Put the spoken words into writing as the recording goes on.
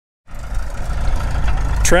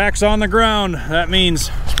Tracks on the ground. That means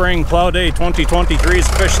spring plow day 2023 is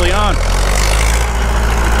officially on.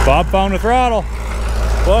 Bob found the throttle.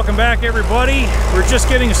 Welcome back, everybody. We're just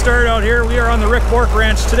getting started out here. We are on the Rick Bork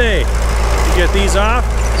Ranch today. To get these off,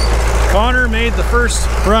 Connor made the first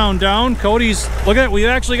round down. Cody's, look at it, we've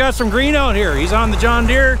actually got some green out here. He's on the John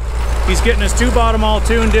Deere. He's getting his 2-bottom all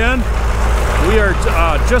tuned in. We are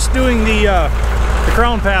just doing the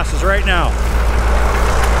crown passes right now.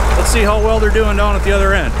 Let's see how well they're doing down at the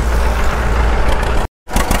other end.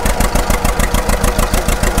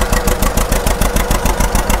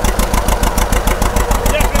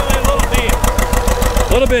 Definitely a little deep.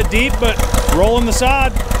 A little bit deep, but rolling the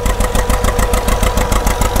sod.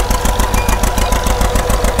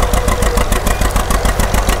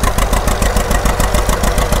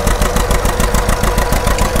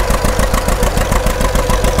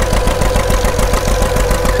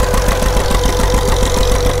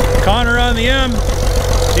 Connor on the M,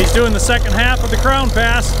 he's doing the second half of the crown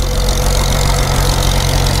pass.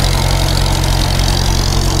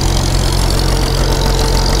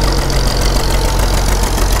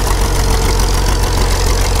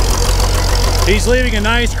 He's leaving a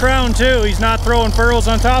nice crown too. He's not throwing furrows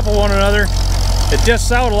on top of one another. It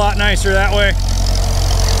discs out a lot nicer that way.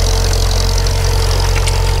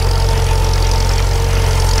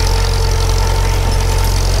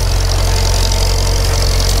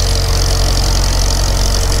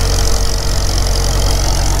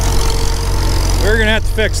 We're gonna have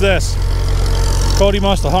to fix this. Cody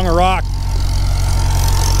must have hung a rock.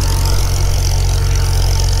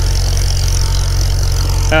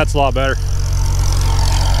 That's a lot better.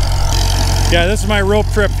 Yeah, this is my rope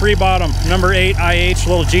trip 3-bottom, number 8 IH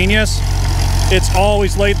Little Genius. It's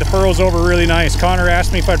always laid the furrows over really nice. Connor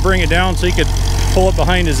asked me if I'd bring it down so he could pull it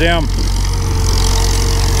behind his M.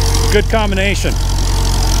 Good combination.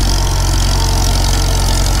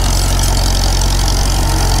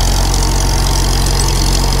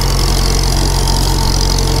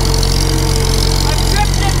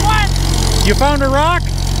 You found a rock?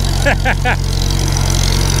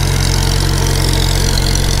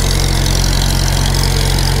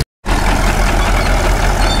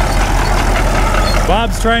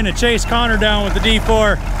 Bob's trying to chase Connor down with the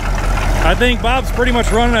D4. I think Bob's pretty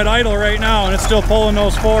much running at idle right now, and it's still pulling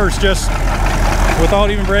those 4s just without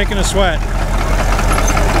even breaking a sweat.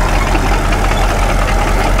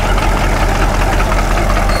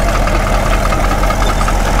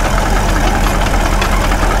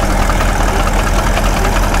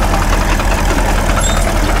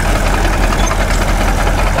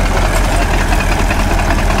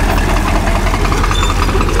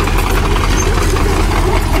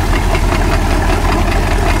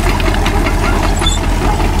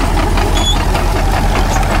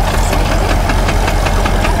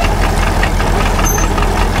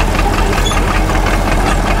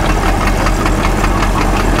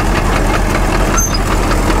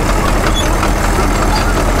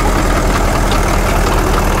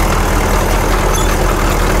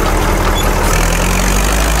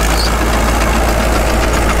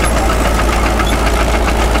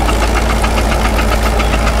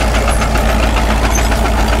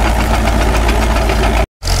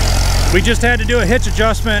 We just had to do a hitch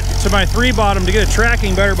adjustment to my 3-bottom to get it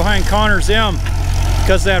tracking better behind Connor's M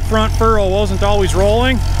because that front furrow wasn't always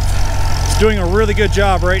rolling. It's doing a really good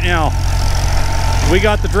job right now. We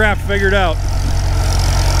got the draft figured out.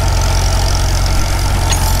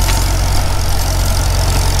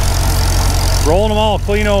 Rolling them all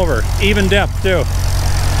clean over, even depth too.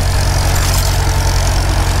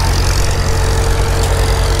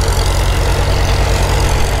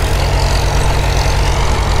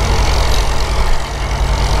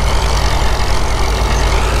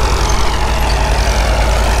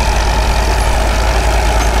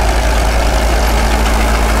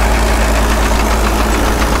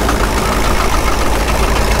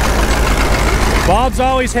 Bob's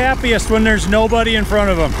always happiest when there's nobody in front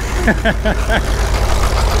of him.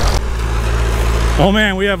 Oh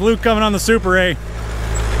man, we have Luke coming on the Super A.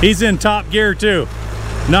 He's in top gear too.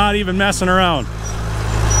 Not even messing around.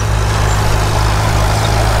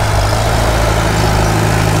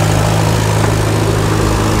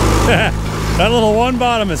 That little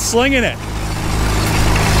 1-bottom is slinging it.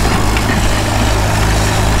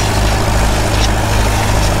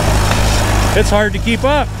 It's hard to keep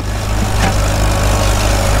up.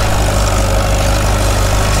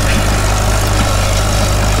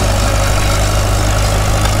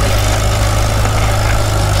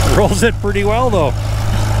 Rolls it pretty well though.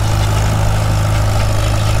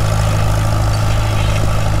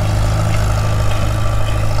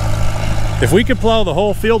 If we could plow the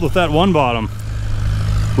whole field with that 1-bottom,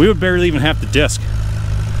 We would barely even have the disc.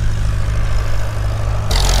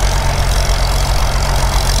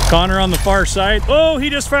 Connor on the far side. Oh, he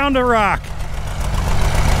just found a rock.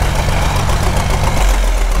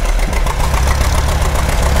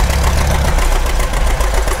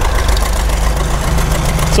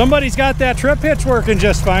 Somebody's got that trip hitch working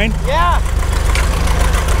just fine. Yeah.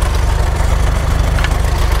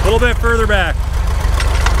 A little bit further back.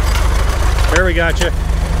 There, we got you.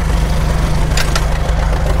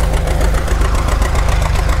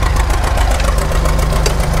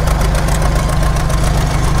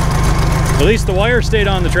 At least the wire stayed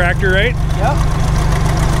on the tractor, right? Yep.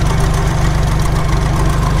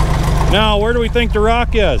 Now, where do we think the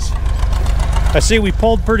rock is? I see we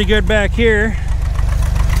pulled pretty good back here.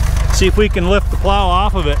 See if we can lift the plow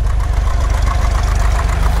off of it.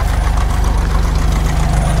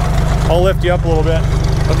 I'll lift you up a little bit.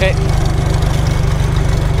 Okay.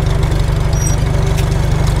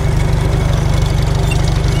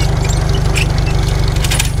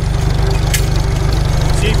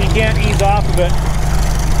 See if you can't ease off of it.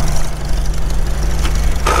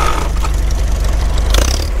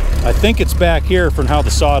 I think it's back here from how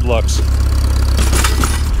the sod looks.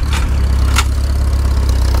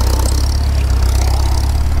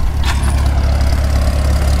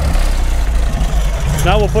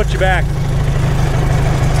 Now we'll put you back.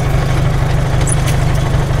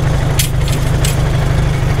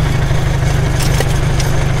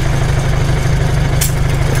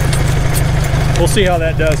 We'll see how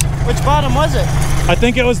that does. Which bottom was it? I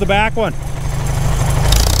think it was the back one.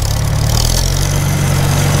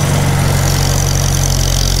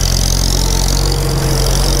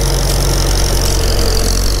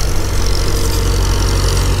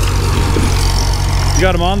 You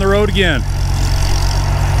got him on the road again.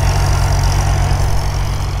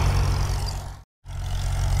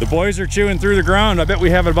 The boys are chewing through the ground. I bet we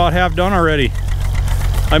have it about half done already.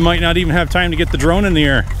 I might not even have time to get the drone in the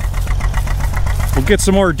air. We'll get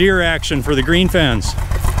some more deer action for the green fans.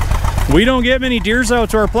 We don't get many deers out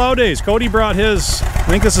to our plow days. Cody brought his, I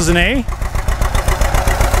think this is an A.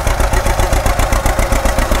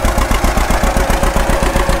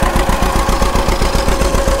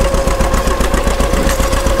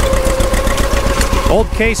 Old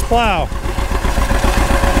case plow.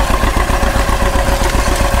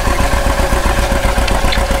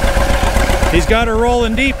 He's got her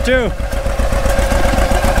rolling deep too.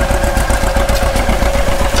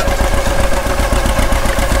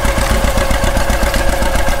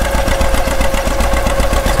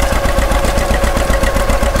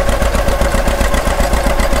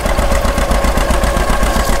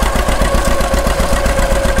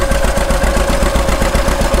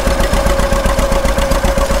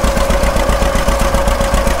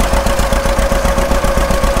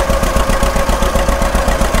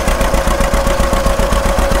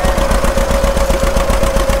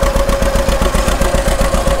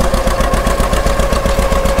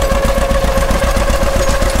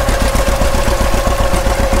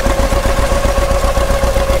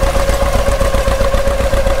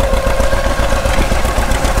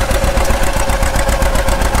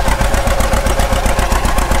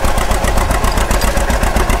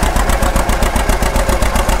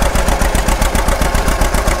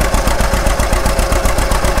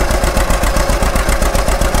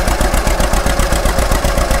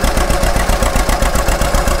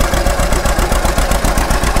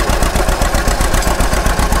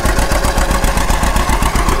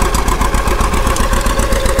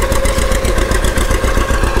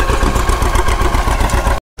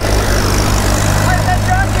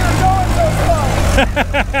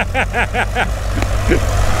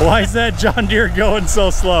 Why is that John Deere going so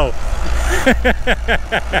slow?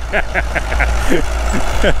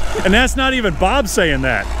 And that's not even Bob saying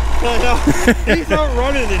that. He's not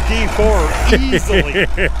running the D4 easily.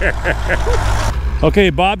 Okay,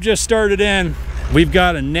 Bob just started in. We've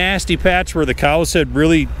got a nasty patch where the cows had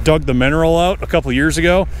really dug the mineral out a couple years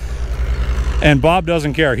ago. And Bob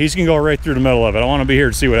doesn't care. He's gonna go right through the middle of it. I want to be here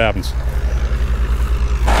to see what happens.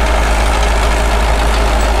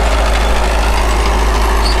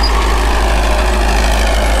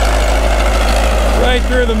 Right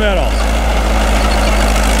through the middle.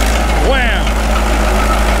 Wham!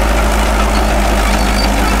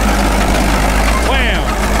 Wham!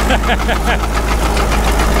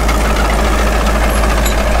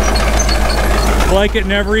 Like it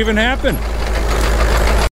never even happened.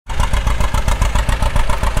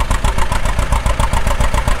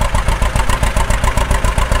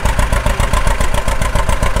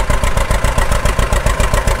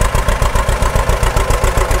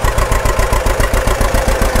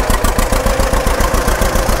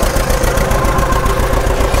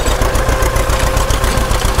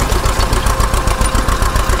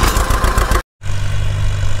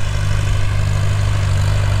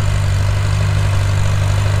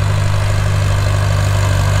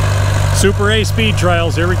 Super A speed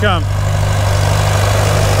trials, here we come.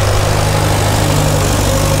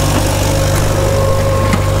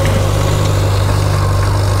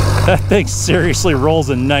 That thing seriously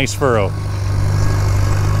rolls a nice furrow.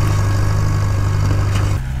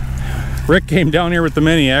 Rick came down here with the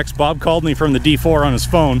Mini X. Bob called me from the D4 on his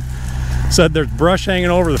phone. Said there's brush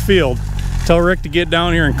hanging over the field. Tell Rick to get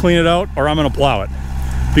down here and clean it out, or I'm gonna plow it.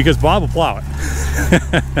 Because Bob will plow it.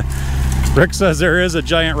 Rick says there is a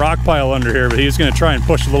giant rock pile under here, but he's gonna try and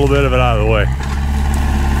push a little bit of it out of the way.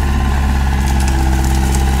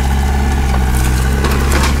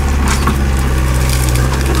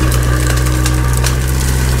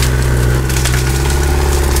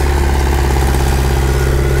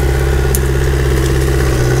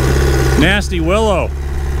 Nasty willow.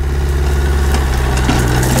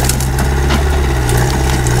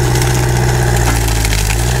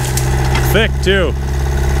 Thick too.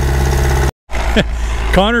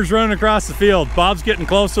 Connor's running across the field. Bob's getting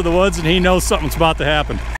close to the woods and he knows something's about to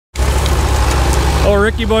happen. Oh,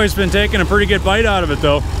 Ricky boy's been taking a pretty good bite out of it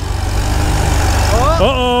though.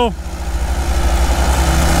 Uh-oh.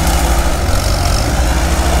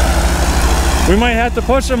 We might have to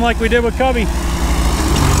push him like we did with Cubby.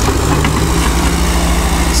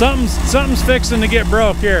 Something's fixing to get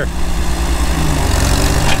broke here.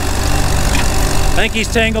 I think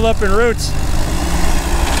he's tangled up in roots.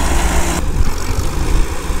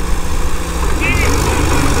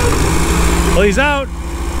 Well, he's out.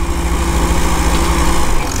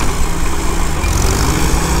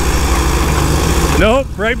 Nope,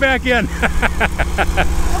 right back in.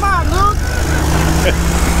 Come on, Luke.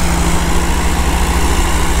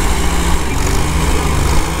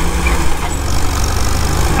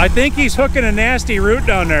 I think he's hooking a nasty root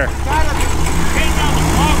down there.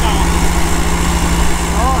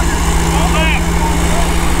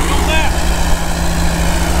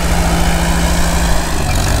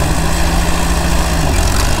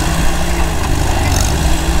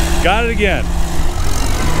 Got it again. The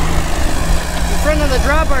front of the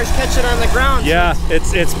drawbar's catching on the ground. Yeah, so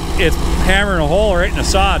it's hammering a hole right in the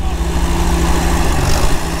sod.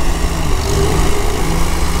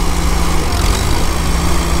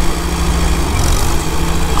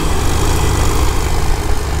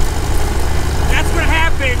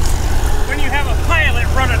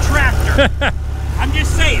 I'm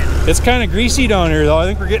just saying. It's kind of greasy down here though. I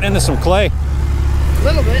think we're getting into some clay. A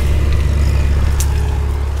little bit.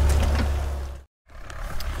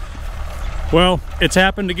 Well, it's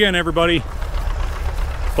happened again, everybody.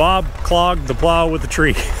 Bob clogged the plow with the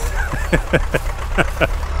tree.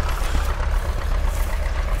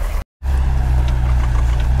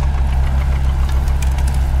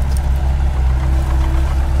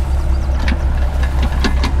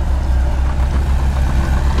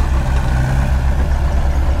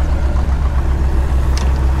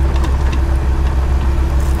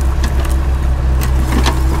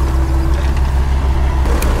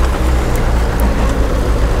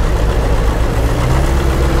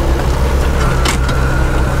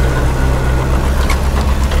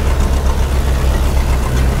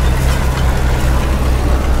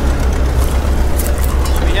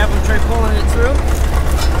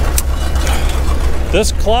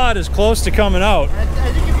 This clod is close to coming out. I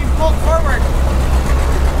think if you pull forward.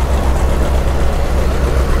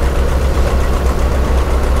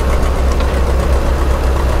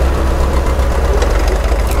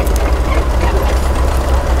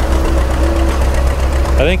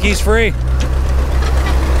 I think he's free.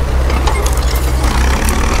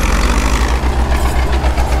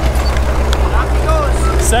 Off he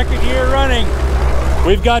goes. Second year running.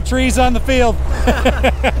 We've got trees on the field. I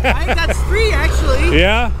think that's 3 actually.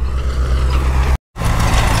 Yeah.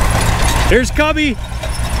 Here's Cubby.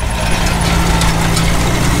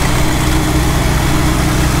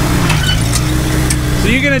 So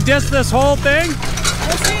you gonna disc this whole thing?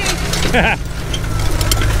 We'll see.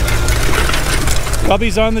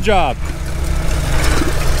 Cubby's on the job.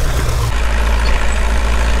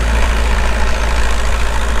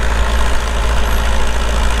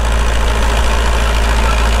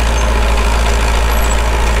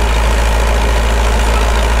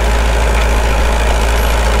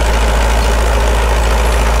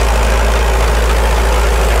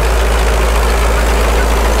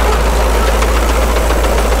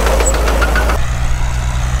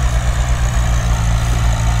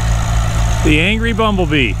 The angry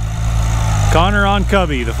bumblebee. Connor on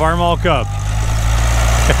Cubby, the farm all cub.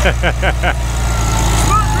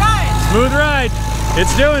 Smooth ride. Smooth ride.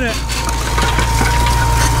 It's doing it.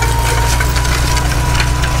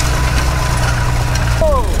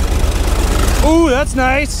 Oh. Ooh, that's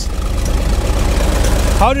nice.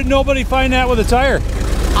 How did nobody find that with a tire?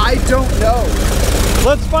 I don't know.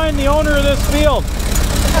 Let's find the owner of this field.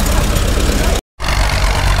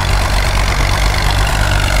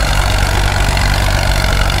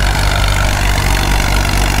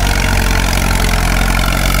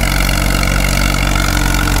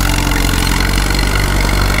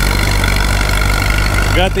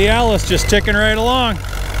 Got the Allis just ticking right along.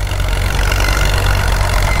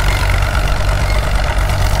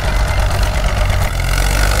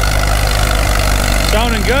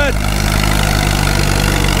 Sounding good.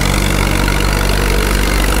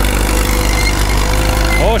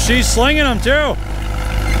 Oh, she's slinging them too.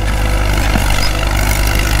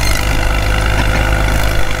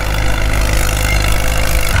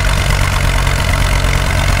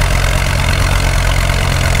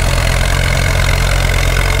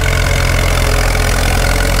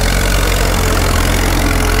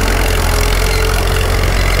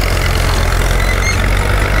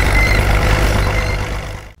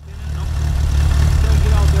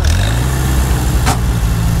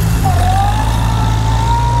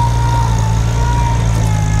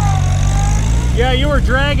 Yeah, you were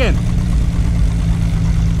dragging. Keep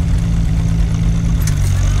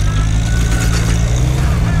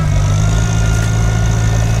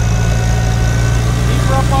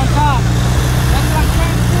her up on top. That's what I'm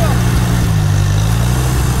trying to do.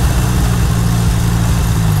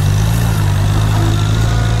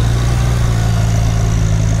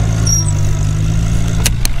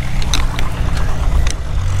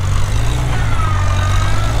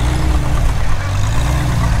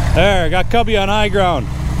 There, got Cubby on high ground.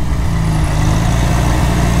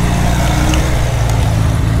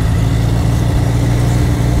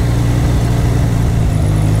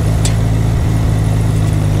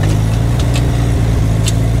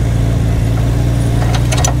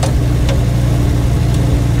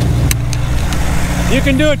 You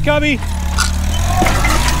can do it, Cubby.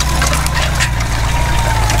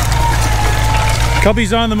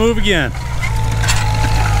 Cubby's on the move again.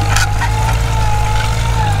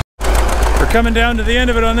 Coming down to the end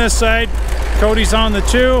of it on this side. Cody's on the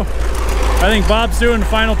 2. I think Bob's doing the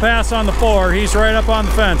final pass on the 4. He's right up on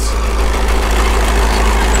the fence.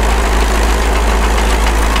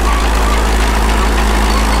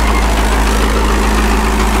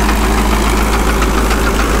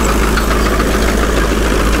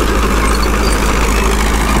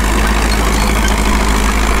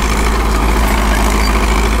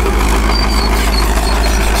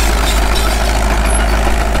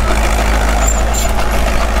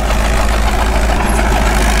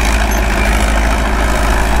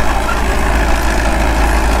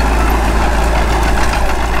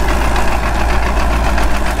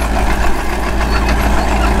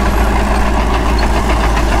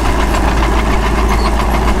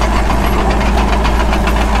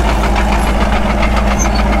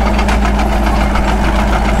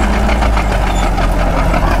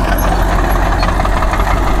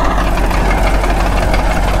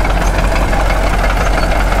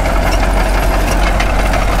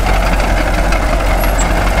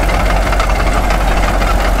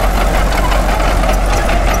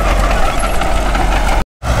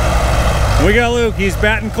 We got Luke, he's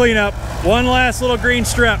batting cleanup. One last little green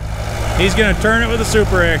strip. He's gonna turn it with a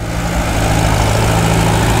Super A.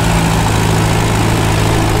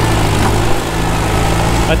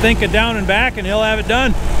 I think a down and back and he'll have it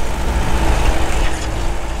done.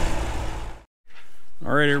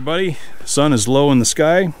 All right, everybody, sun is low in the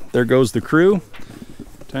sky. There goes the crew.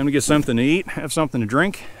 Time to get something to eat, have something to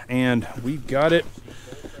drink, and we got it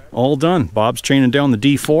all done. Bob's chaining down the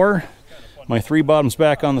D4. My 3 bottoms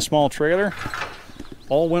back on the small trailer.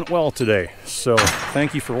 All went well today. So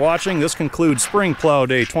thank you for watching. This concludes Spring Plow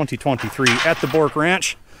Day 2023 at the Bork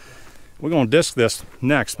Ranch. We're going to disc this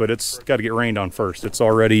next, but it's got to get rained on first. It's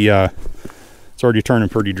already turning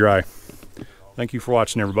pretty dry. Thank you for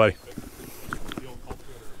watching, everybody.